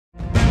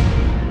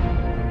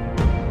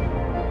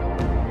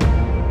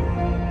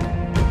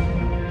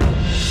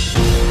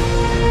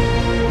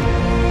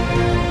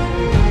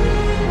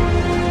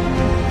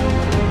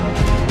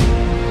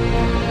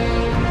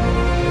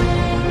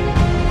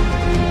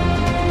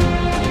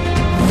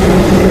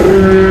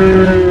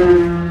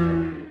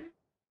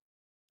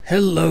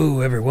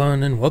Hello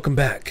everyone and welcome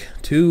back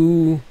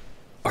to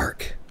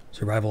ARK,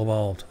 Survival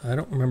Evolved. I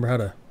don't remember how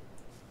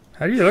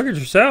do you look at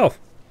yourself?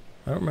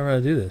 I don't remember how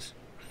to do this.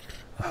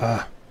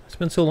 It's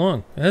been so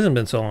long. It hasn't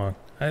been so long.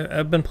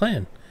 I've been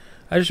playing.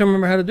 I just don't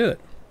remember how to do it.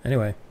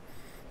 Anyway.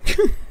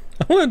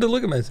 I wanted to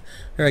look at myself.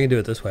 Here, I can do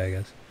it this way, I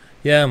guess.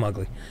 Yeah, I'm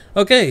ugly.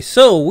 Okay,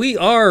 so we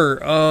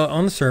are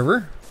on the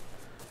server.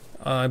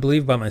 I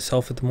believe by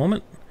myself at the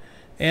moment.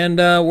 And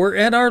we're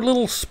at our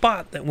little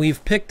spot that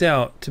we've picked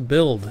out to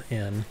build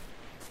in.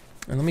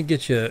 And let me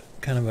get you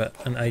kind of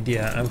an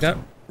idea. I've got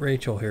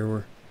Rachel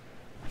here.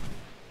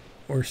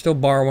 We're still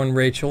borrowing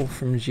Rachel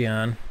from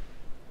Gian.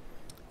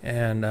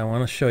 And I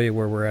want to show you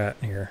where we're at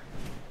here.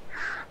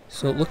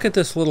 So look at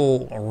this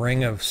little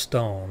ring of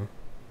stone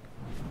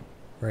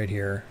right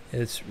here.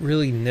 It's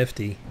really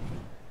nifty.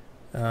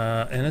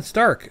 And it's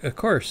dark, of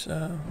course.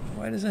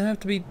 Why does it have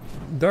to be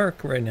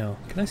dark right now?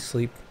 Can I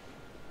sleep?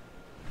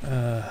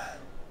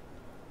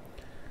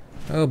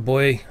 Oh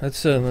boy, let's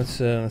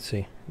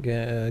see.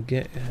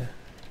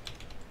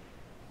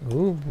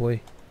 Oh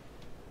boy.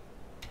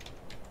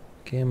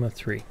 Gamma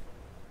 3.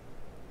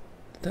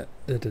 That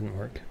didn't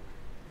work.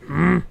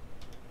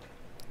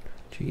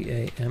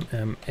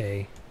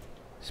 GAMMA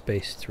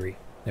space 3.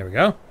 There we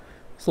go.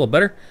 It's a little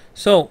better.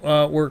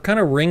 So we're kind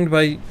of ringed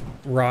by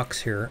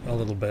rocks here a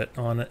little bit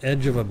on the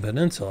edge of a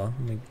peninsula.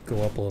 Let me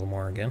go up a little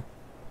more again.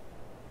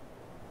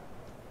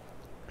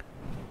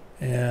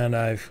 And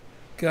I've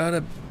got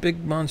a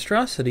big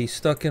monstrosity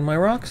stuck in my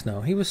rocks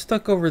now. He was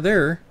stuck over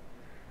there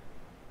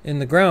in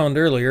the ground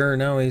earlier.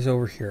 Now he's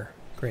over here.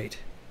 Great.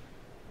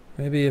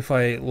 Maybe if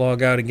I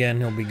log out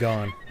again, he'll be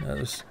gone. That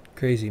was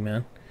crazy,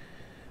 man.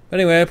 But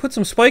anyway, I put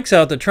some spikes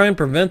out to try and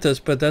prevent this,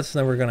 but that's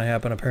never going to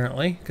happen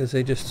apparently, because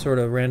they just sort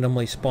of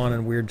randomly spawn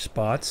in weird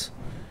spots.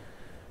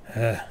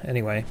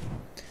 Anyway,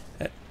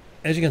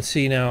 as you can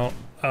see now,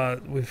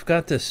 we've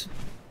got this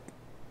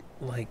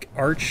like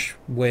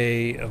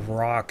archway of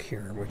rock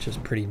here, which is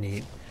pretty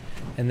neat,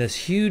 and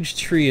this huge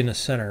tree in the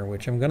center,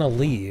 which I'm gonna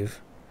leave,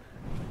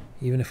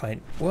 even if I...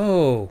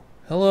 Whoa,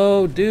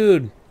 hello,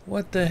 dude,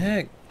 what the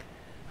heck?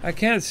 I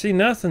can't see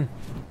nothing.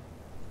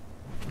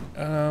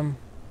 Does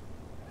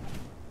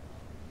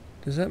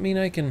that mean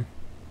I can...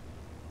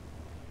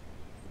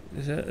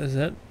 Is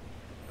that...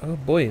 Oh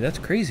boy, that's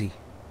crazy.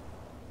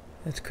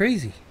 That's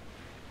crazy.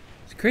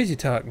 It's crazy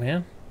talk,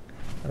 man.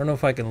 I don't know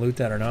if I can loot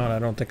that or not. I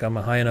don't think I'm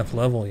a high enough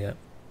level yet.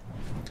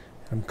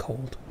 I'm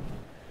cold.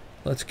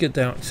 Let's get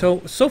down. So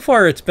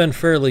far it's been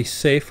fairly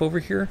safe over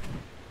here.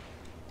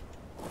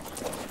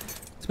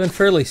 It's been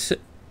fairly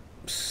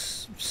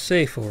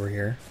safe over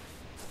here.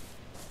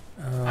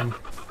 I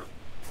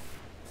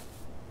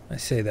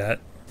say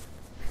that.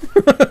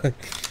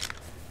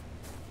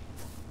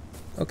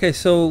 Okay,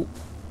 so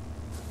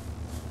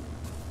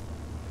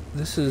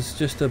this is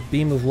just a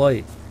beam of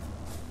light.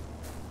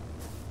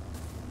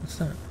 What's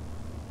that?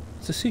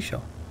 It's a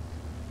seashell.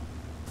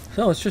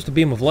 So it's just a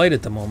beam of light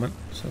at the moment.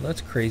 So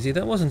that's crazy.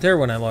 That wasn't there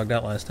when I logged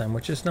out last time,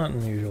 which is not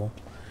unusual.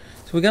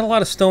 So we got a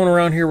lot of stone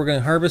around here. We're going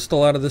to harvest a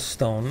lot of this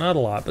stone. Not a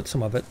lot, but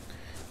some of it.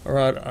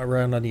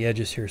 Around on the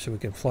edges here so we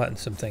can flatten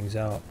some things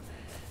out.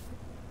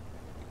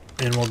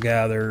 And we'll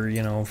gather,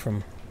 you know,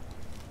 from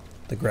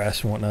the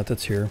grass and whatnot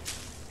that's here.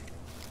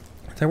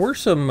 There were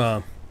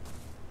some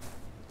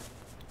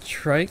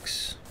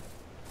Trikes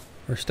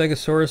or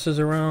Stegosauruses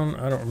around.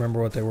 I don't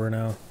remember what they were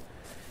now.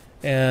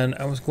 And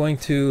I was going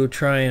to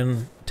try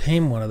and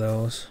tame one of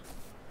those,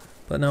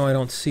 but now I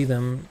don't see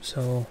them.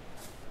 So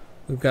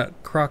we've got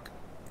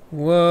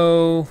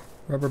Whoa,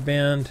 rubber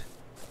band.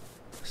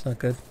 That's not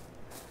good.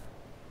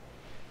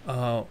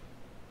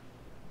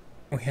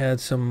 We had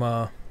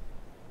some.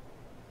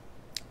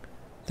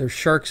 There's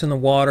sharks in the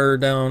water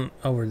down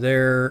over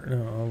there,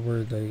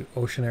 over the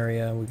ocean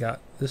area. We got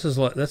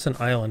that's an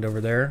island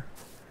over there.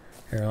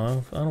 Here,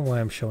 I don't know why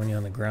I'm showing you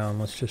on the ground.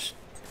 Let's just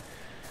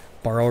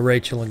borrow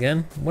Rachel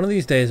again. One of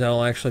these days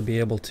I'll actually be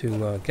able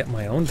to get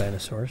my own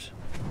dinosaurs.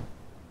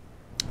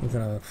 We're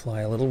gonna fly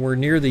a little. We're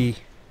near the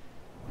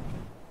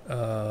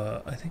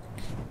I think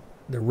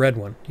the red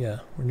one. Yeah,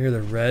 we're near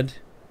the red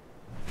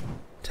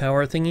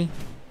tower thingy,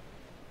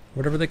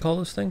 whatever they call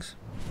those things.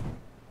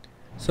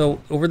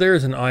 So over there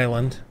is an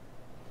island.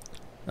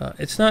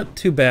 It's not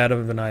too bad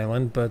of an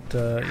island, but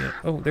yeah.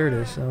 Oh, there it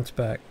is. Now it's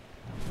back.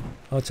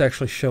 Oh, it's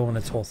actually showing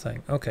its whole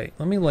thing. Okay,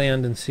 let me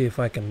land and see if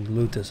I can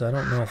loot this. I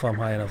don't know if I'm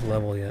high enough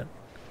level yet.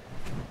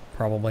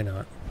 Probably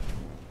not.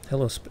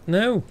 Hello,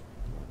 no!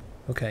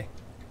 Okay.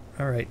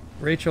 Alright,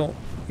 Rachel,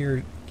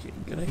 you're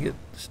gonna get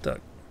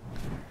stuck.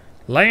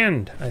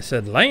 Land! I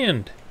said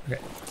land!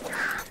 Okay.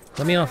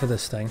 Let me off of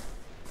this thing.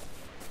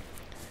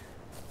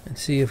 And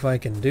see if I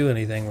can do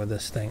anything with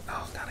this thing.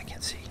 Oh, God, I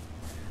can't see.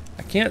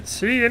 I can't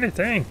see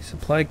anything!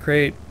 Supply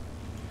crate.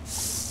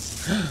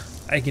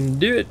 I can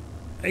do it!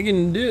 I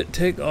can do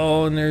it.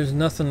 Oh, and there's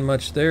nothing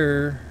much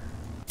there,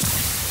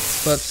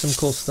 but some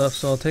cool stuff,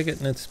 so I'll take it,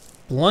 and it's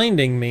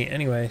blinding me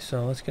anyway,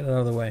 so let's get it out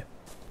of the way.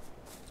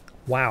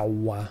 Wow.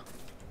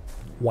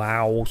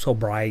 Wow, so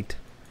bright.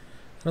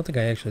 I don't think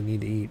I actually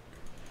need to eat.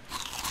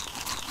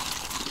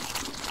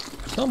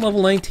 So I'm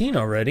level 19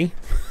 already.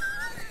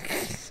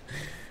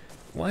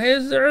 Why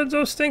is there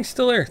those things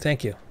still there?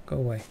 Thank you. Go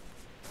away.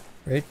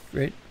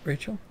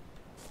 Rachel?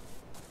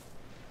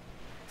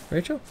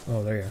 Rachel?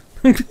 Oh, there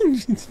you are.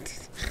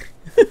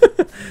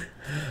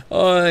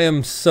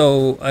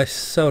 Oh, I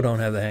so don't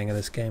have the hang of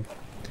this game.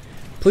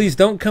 Please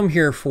don't come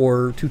here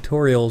for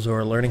tutorials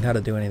or learning how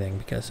to do anything,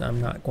 because I'm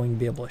not going to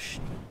be able to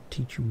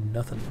teach you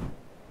nothing.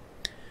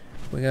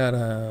 We got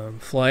a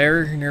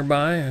flyer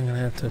nearby. I'm going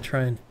to have to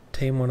try and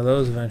tame one of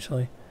those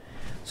eventually.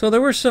 So there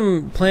were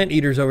some plant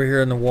eaters over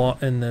here in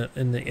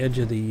the edge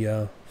of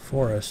the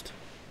forest.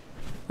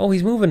 Oh,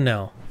 he's moving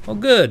now. Oh,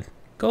 good.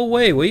 Go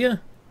away, will you?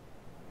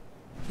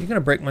 You're going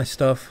to break my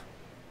stuff.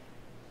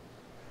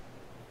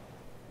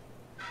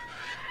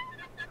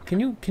 Can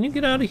you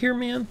get out of here,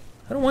 man?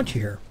 I don't want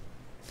you here.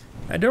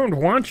 I don't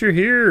want you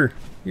here.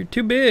 You're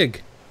too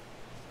big.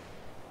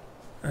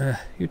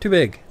 You're too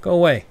big. Go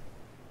away.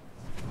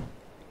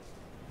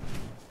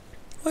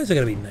 Why is it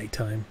gotta be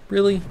nighttime?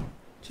 Really?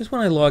 Just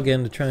when I log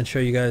in to try and show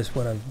you guys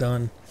what I've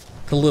done.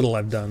 The little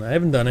I've done. I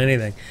haven't done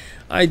anything.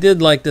 I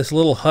did like this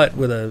little hut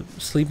with a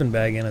sleeping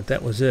bag in it.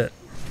 That was it.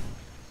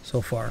 So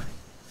far.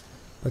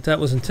 But that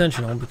was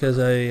intentional because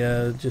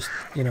I just,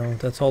 you know,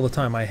 that's all the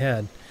time I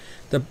had.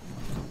 And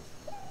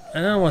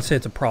I don't want to say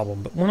it's a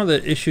problem, but one of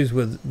the issues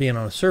with being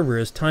on a server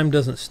is time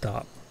doesn't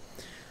stop.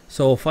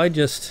 So if I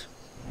just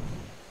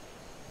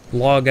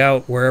log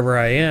out wherever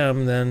I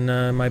am,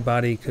 then my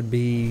body could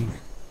be,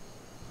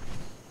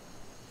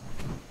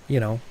 you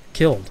know,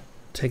 killed,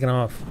 taken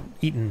off,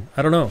 eaten.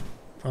 I don't know,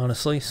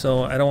 honestly.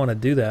 So I don't want to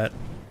do that,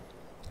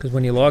 because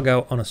when you log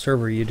out on a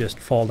server, you just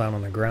fall down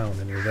on the ground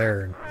and you're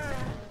there, and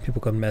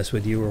people can mess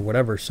with you or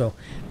whatever. So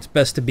it's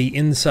best to be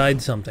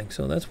inside something.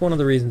 So that's one of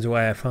the reasons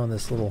why I found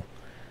this little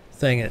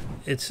thing.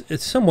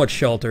 It's somewhat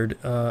sheltered.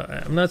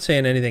 I'm not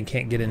saying anything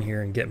can't get in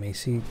here and get me.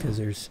 See, because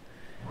there's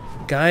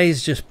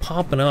guys just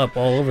popping up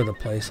all over the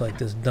place, like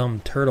this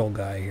dumb turtle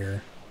guy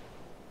here.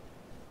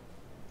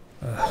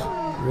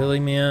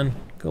 Really, man?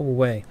 Go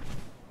away.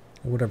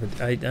 Whatever.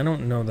 I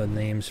don't know the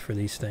names for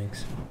these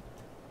things.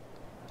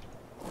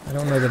 I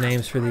don't know the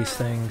names for these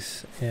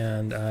things,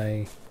 and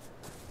I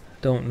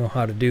don't know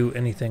how to do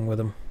anything with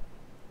them.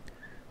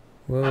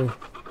 Whoa.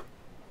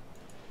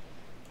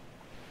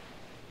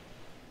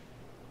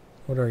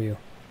 What are you?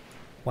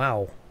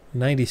 Wow.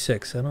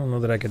 96. I don't know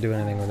that I could do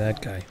anything with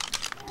that guy.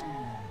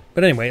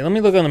 But anyway, let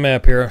me look on the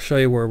map here. I'll show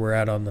you where we're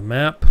at on the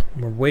map.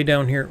 We're way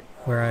down here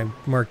where I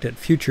marked it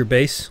Future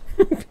Base.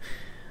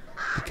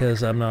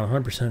 Because I'm not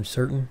 100%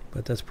 certain,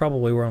 but that's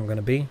probably where I'm going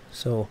to be.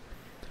 So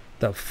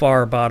the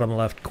far bottom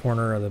left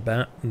corner of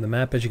the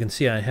map, as you can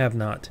see, I have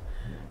not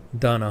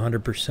done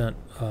 100%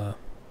 of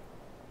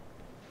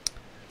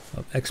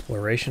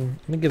exploration.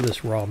 Let me give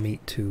this raw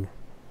meat to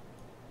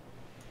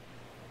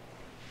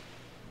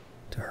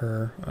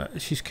her.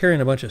 She's carrying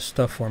a bunch of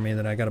stuff for me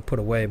that I got to put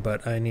away,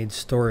 but I need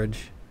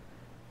storage.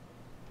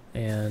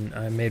 And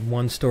I made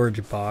one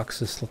storage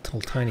box, this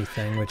little tiny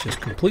thing, which is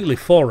completely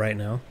full right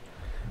now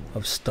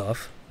of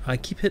stuff. I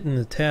keep hitting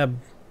the tab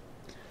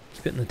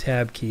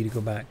key to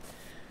go back.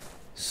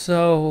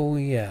 So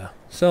yeah.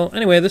 So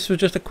anyway, this was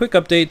just a quick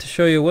update to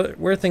show you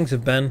where things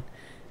have been,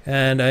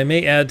 and I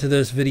may add to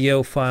this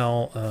video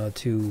file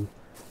to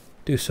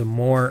do some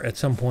more at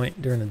some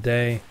point during the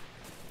day.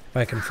 If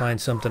I can find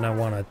something I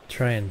want to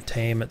try and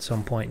tame at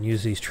some point and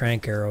use these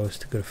trank arrows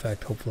to good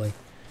effect, hopefully.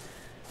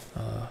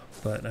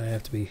 But I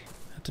have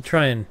to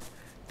try and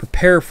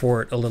prepare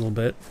for it a little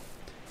bit.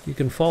 You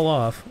can fall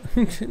off.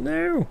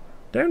 No,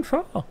 don't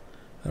fall.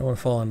 I don't want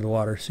to fall into the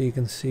water. So you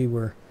can see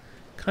we're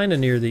kind of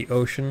near the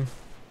ocean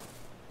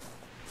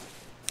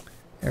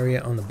area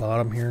on the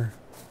bottom here.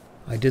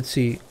 I did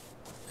see,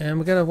 and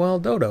we got a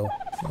wild dodo,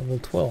 level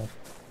 12.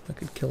 I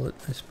could kill it,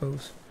 I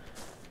suppose.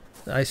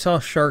 I saw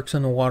sharks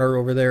in the water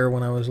over there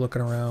when I was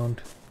looking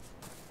around.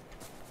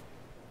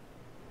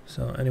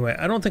 So anyway,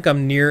 I don't think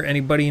I'm near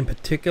anybody in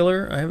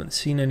particular. I haven't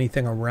seen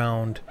anything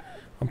around.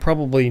 I'm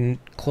probably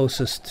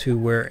closest to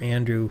where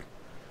Andrew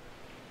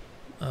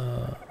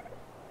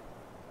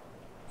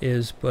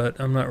is, but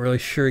I'm not really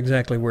sure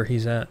exactly where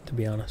he's at, to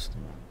be honest.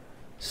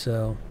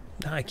 So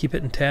I keep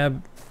hitting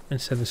tab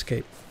instead of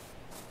escape.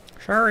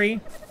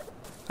 Sorry,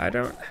 I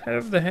don't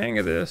have the hang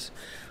of this.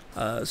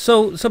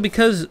 So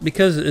because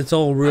it's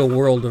all real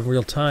world and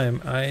real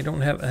time, I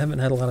haven't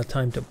had a lot of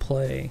time to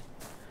play,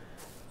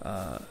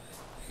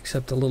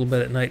 except a little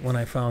bit at night when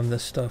I found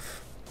this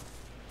stuff.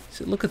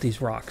 See, look at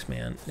these rocks,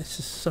 man. It's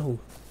just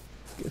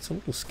it's a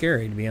little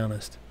scary, to be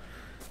honest.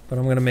 But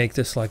I'm gonna make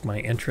this like my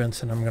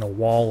entrance, and I'm gonna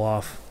wall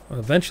off.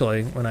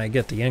 Eventually, when I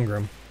get the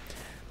Engram,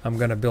 I'm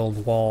gonna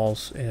build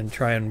walls and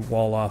try and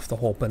wall off the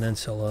whole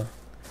peninsula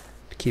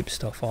to keep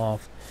stuff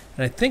off.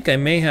 And I think I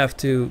may have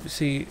to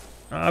see.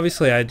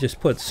 Obviously, I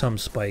just put some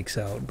spikes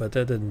out, but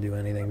that didn't do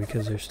anything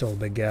because there's still a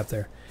big gap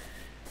there.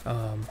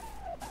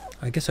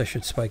 I guess I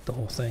should spike the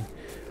whole thing.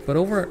 But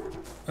over,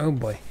 oh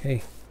boy,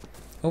 hey.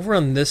 Over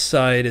on this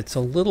side, it's a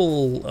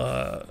little,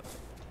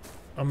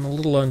 I'm a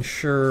little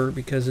unsure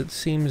because it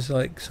seems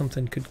like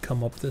something could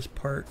come up this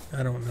part.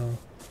 I don't know.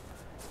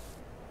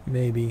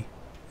 Maybe.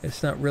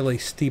 It's not really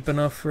steep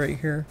enough right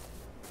here.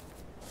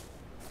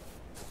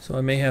 So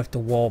I may have to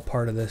wall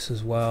part of this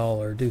as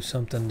well, or do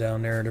something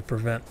down there to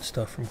prevent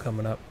stuff from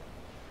coming up.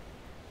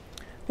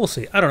 We'll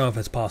see. I don't know if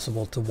it's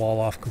possible to wall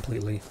off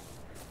completely.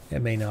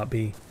 It may not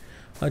be.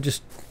 I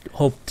just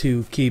hope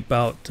to keep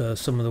out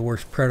some of the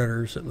worst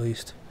predators at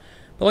least.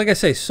 But like I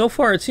say, so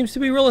far it seems to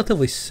be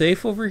relatively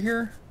safe over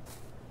here.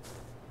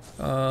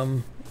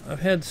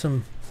 I've had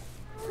some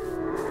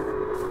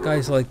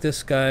guys like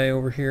this guy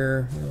over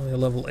here, only a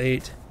level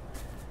 8.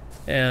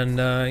 And,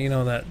 you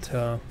know,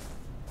 that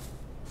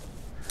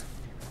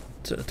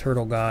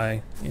turtle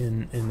guy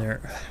in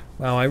there.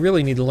 Wow, I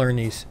really need to learn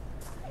these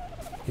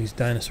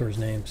dinosaurs'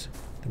 names,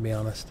 to be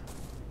honest.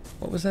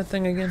 What was that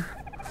thing again?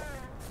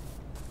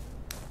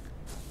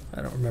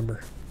 I don't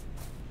remember.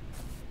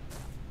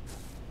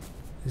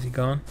 Is he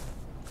gone?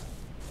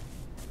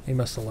 He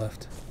must have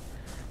left.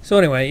 So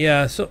anyway,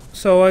 yeah,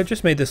 so I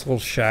just made this little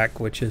shack,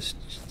 which is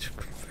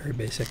very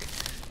basic,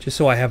 just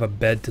so I have a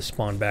bed to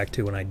spawn back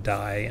to when I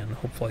die, and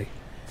hopefully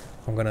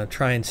I'm gonna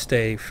try and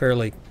stay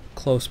fairly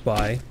close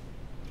by.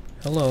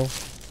 Hello.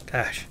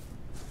 Gosh.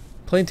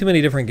 Playing too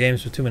many different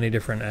games with too many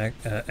different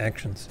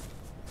actions.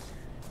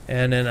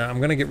 And then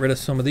I'm gonna get rid of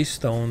some of these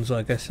stones,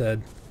 like I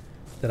said,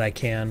 that I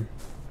can,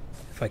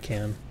 if I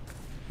can.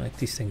 Like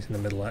these things in the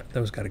middle,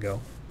 those gotta go.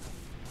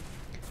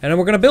 And then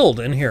we're going to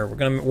build in here. We're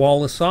going to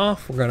wall this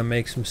off. We're going to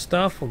make some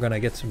stuff. We're going to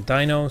get some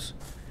dinos.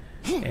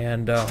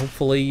 And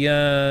hopefully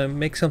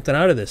make something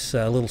out of this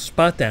little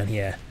spot down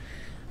here.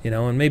 You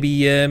know, and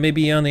maybe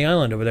on the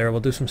island over there, we'll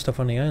do some stuff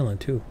on the island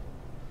too.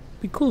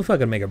 It'd be cool if I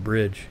could make a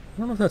bridge. I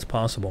don't know if that's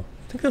possible.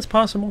 I think that's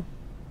possible.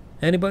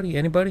 Anybody?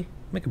 Anybody?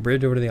 Make a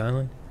bridge over to the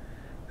island?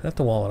 I'd have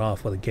to wall it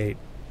off with a gate.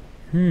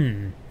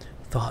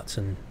 Thoughts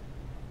and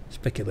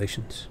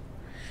speculations.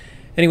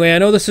 Anyway, I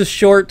know this is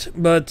short,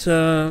 but...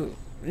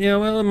 yeah,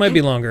 well, it might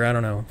be longer. I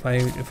don't know.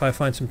 If I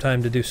find some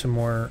time to do some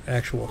more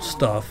actual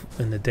stuff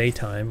in the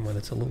daytime when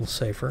it's a little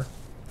safer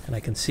and I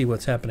can see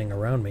what's happening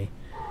around me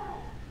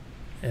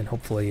and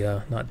hopefully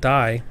not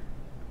die.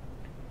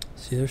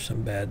 See, there's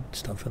some bad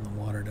stuff in the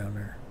water down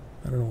there.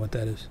 I don't know what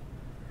that is.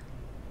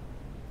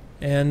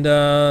 And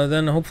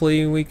then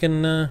hopefully we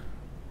can...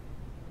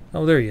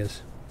 oh, there he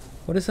is.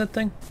 What is that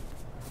thing?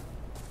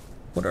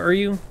 What are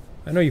you?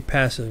 I know you're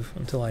passive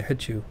until I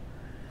hit you.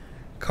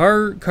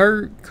 Carbonite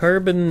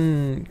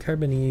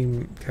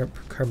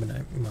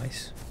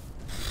mice.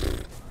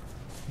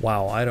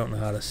 Wow, I don't know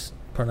how to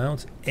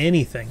pronounce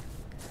anything.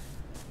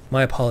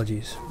 My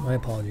apologies. My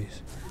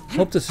apologies.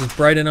 Hope this is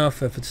bright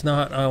enough. If it's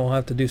not, I will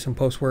have to do some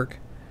post work.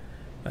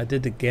 I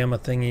did the gamma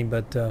thingy,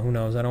 but who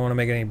knows? I don't want to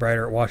make it any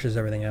brighter. It washes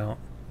everything out.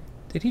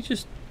 Did he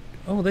just...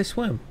 oh, they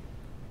swim.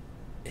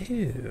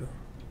 Ew.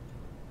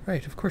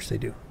 Right, of course they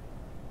do.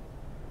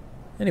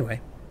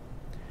 Anyway.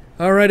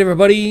 Alright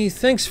everybody,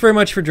 thanks very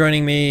much for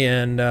joining me,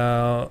 and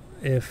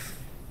if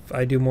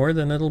I do more,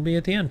 then it'll be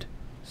at the end.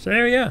 So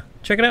yeah,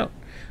 check it out.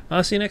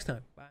 I'll see you next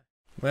time. Bye.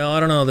 Well,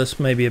 I don't know, this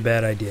may be a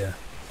bad idea.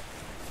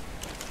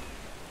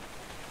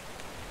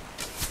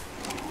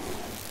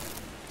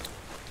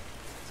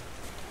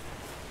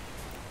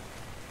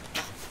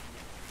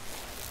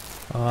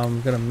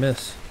 I'm gonna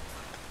miss.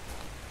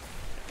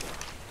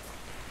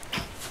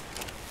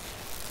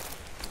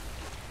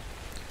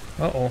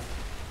 Uh-oh.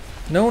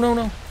 No, no,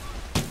 no.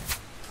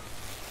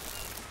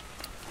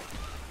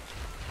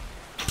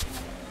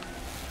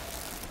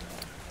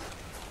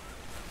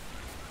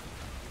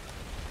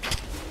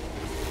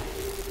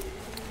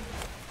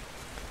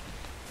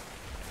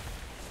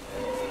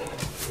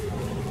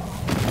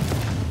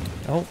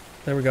 Oh,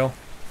 there we go.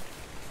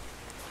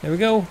 There we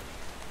go.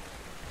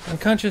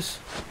 Unconscious.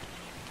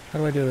 How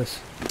do I do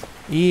this?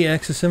 E,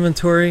 access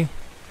inventory.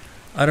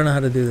 I don't know how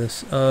to do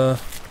this. How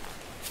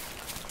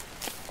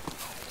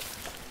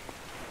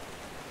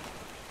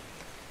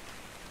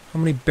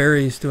many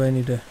berries do I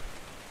need to...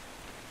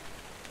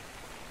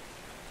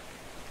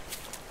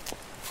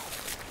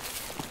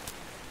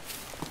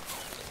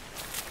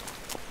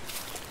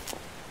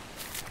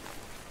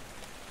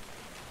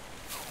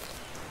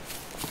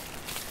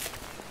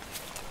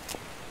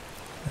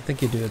 I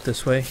think you do it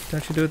this way.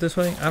 Don't you do it this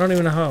way? I don't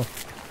even know how.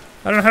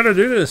 I don't know how to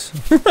do this.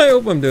 I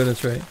hope I'm doing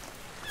this right.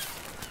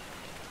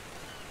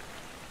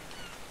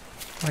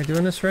 Am I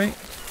doing this right?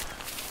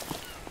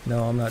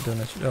 No, I'm not doing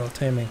this. Oh,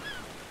 taming.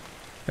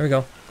 There we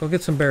go. Go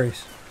get some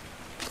berries.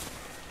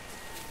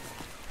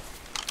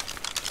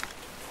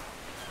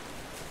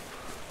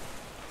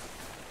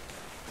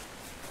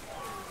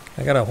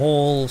 I got a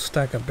whole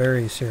stack of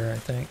berries here, I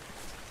think.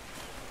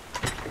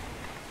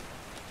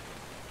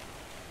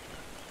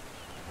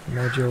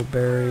 Mojo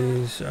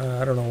berries.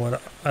 I don't know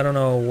what. I don't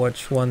know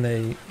which one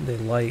they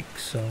like.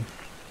 So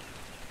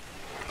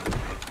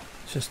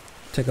let's just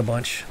take a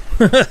bunch.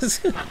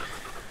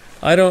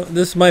 I don't.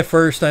 This is my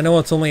first. I know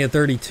it's only a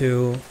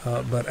 32,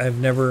 but I've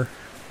never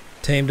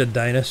tamed a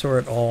dinosaur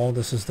at all.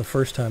 This is the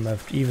first time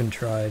I've even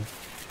tried,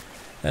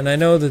 and I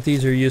know that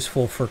these are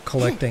useful for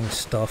collecting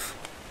stuff.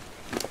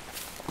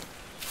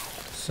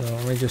 So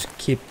let me just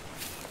keep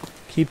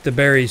the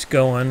berries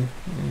going.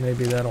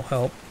 Maybe that'll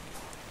help.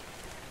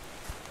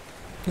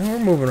 No, we're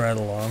moving right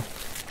along.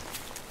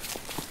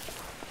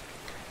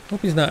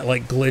 Hope he's not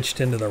like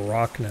glitched into the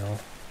rock now.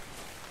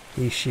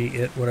 He, she,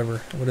 it,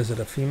 whatever. What is it,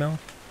 a female?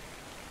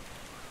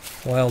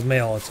 Wild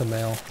male, it's a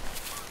male.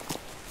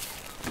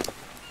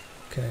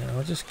 Okay,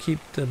 I'll just keep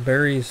the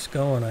berries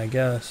going, I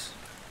guess.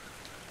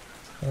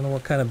 I don't know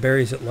what kind of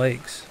berries it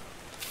likes.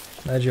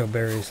 Maggio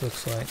berries,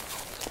 looks like.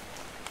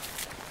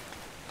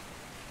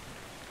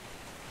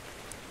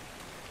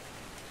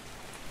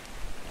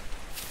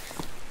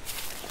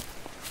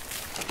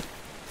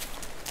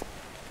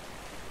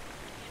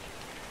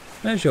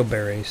 Maggio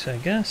berries, I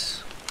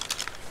guess.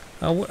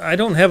 I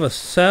don't have a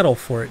saddle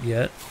for it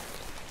yet.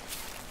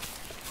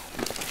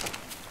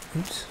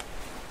 Oops.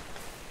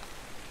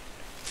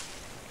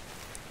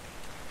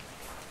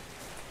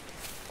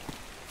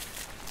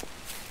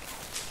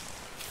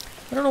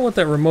 I don't know what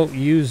that remote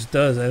use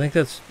does. I think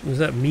that's... Was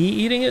that me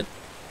eating it?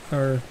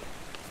 Or...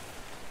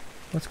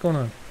 What's going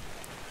on?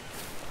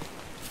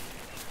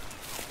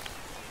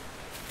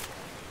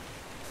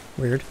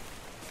 Weird.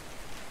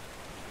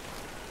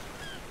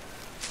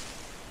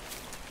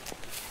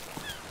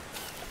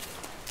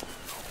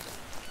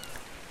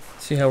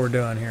 Let's see how we're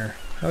doing here.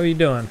 How are you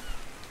doing?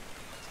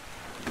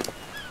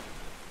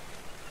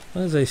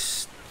 As long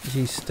as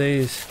he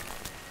stays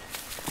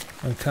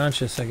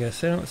unconscious, I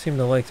guess. They don't seem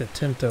to like the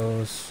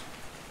Tintos.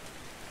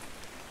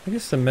 I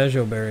guess the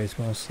Maggio berries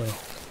mostly.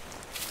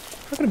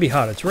 Not gonna be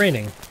hot, it's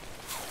raining.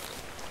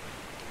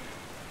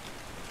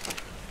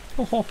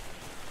 Oh,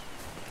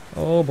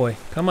 oh boy,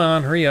 come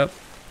on, hurry up.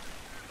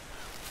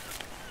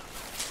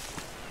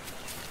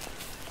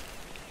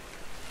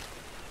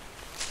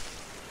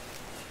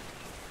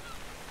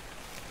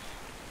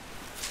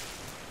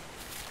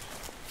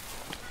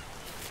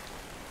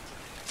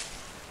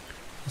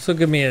 This will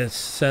give me a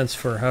sense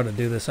for how to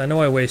do this. I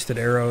know I wasted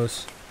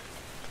arrows,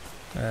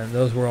 and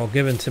those were all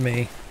given to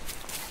me.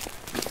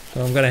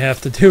 So I'm gonna have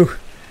to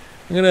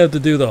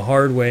do the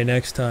hard way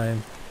next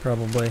time,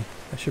 probably.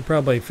 I should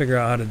probably figure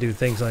out how to do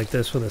things like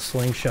this with a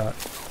slingshot.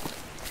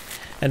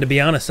 And to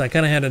be honest, I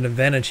kind of had an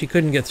advantage. He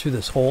couldn't get through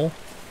this hole,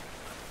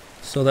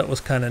 so that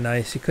was kind of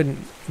nice. He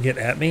couldn't get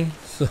at me,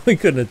 so he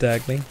couldn't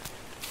attack me.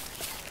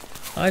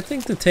 I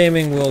think the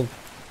taming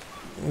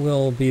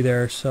will be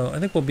there, so I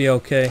think we'll be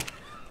okay.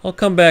 I'll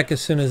come back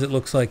as soon as it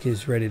looks like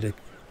he's ready to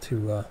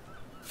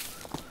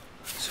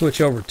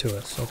switch over to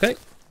us. Okay,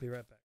 be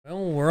right back.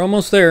 Well, we're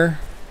almost there.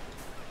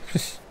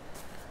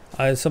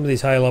 Some of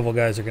these high-level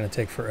guys are going to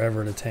take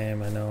forever to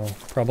tame. I know.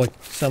 Probably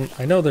some.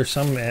 I know there's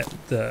some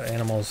the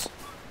animals,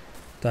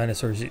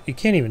 dinosaurs. You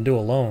can't even do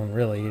alone,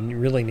 really. You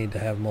really need to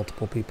have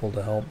multiple people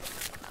to help.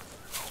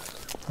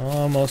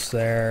 Almost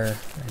there.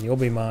 And you'll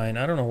be mine.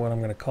 I don't know what I'm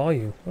going to call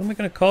you. What am I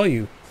going to call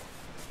you?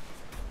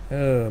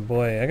 Oh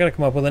boy, I got to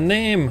come up with a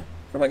name.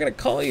 What am I going to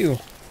call you?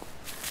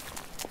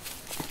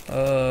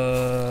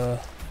 Oh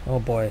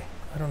boy,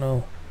 I don't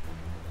know.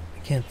 I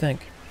can't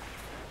think.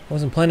 I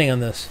wasn't planning on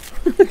this.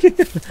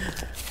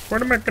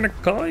 What am I gonna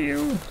call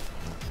you?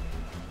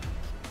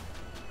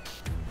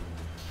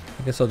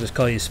 I guess I'll just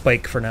call you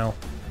Spike for now.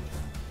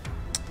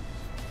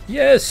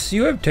 Yes,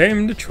 you have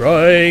tamed the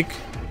Trike.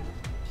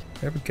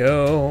 There we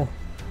go.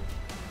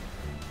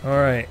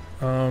 Alright,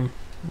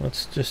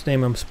 let's just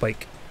name him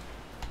Spike.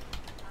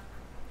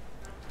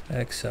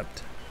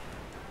 Accept.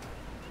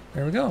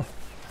 There we go.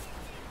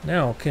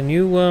 Now, can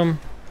you,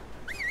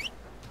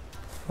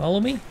 follow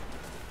me?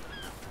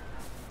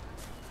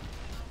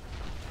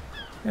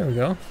 There we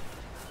go.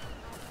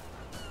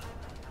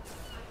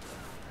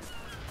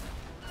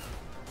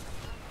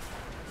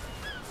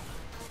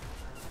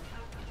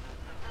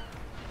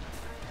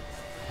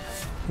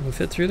 Can you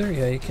fit through there?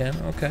 Yeah, you can.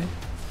 Okay.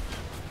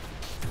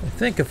 I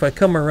think if I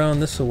come around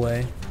this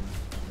way...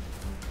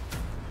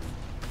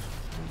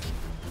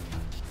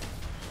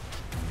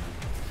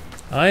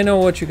 I know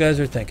what you guys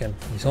are thinking.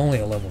 He's only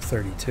a level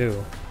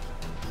 32.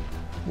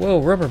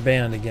 Whoa, rubber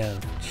band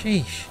again.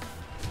 Sheesh.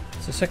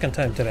 It's the second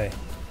time today.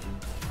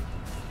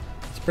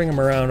 Let's bring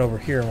him around over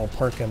here and we'll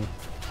park him.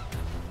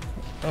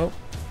 Oh.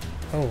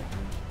 Oh.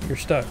 You're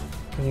stuck.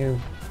 Can you...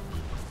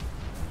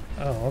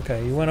 Oh,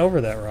 okay. You went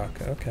over that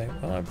rock. Okay.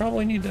 Well, I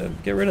probably need to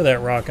get rid of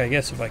that rock, I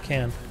guess, if I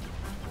can.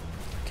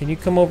 Can you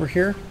come over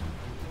here?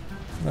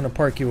 I'm going to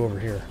park you over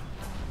here.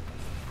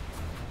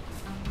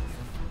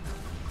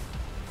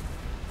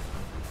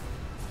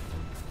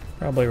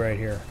 Probably right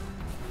here.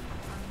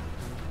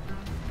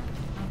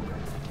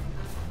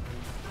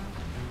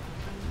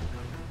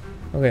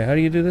 Okay, how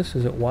do you do this?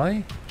 Is it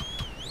Y?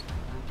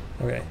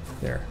 Okay,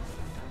 there.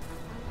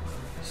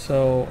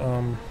 So,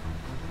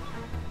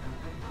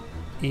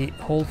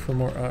 hold for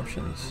more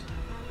options.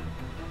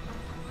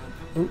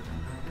 Oop.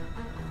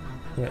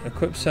 Yeah,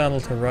 equip saddle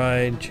to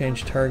ride,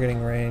 change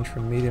targeting range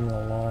from medium to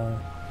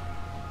long.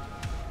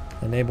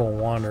 Enable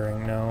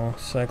wandering, no.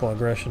 Cycle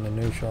aggression to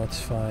neutral,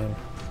 it's fine.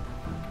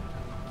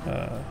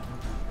 I'm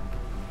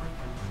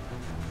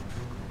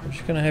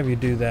just gonna have you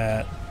do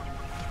that.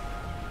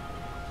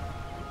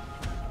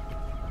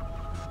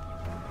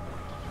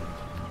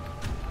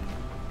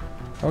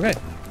 Okay.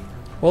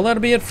 Well,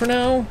 that'll be it for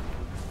now.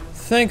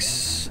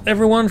 thanks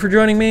everyone for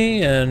joining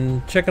me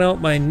and checking out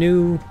my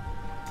new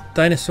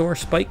dinosaur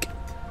Spike.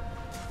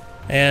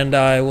 And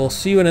I will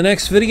see you in the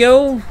next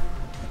video.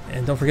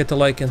 And don't forget to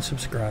like and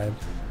subscribe.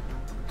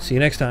 See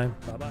you next time.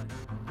 Bye-bye.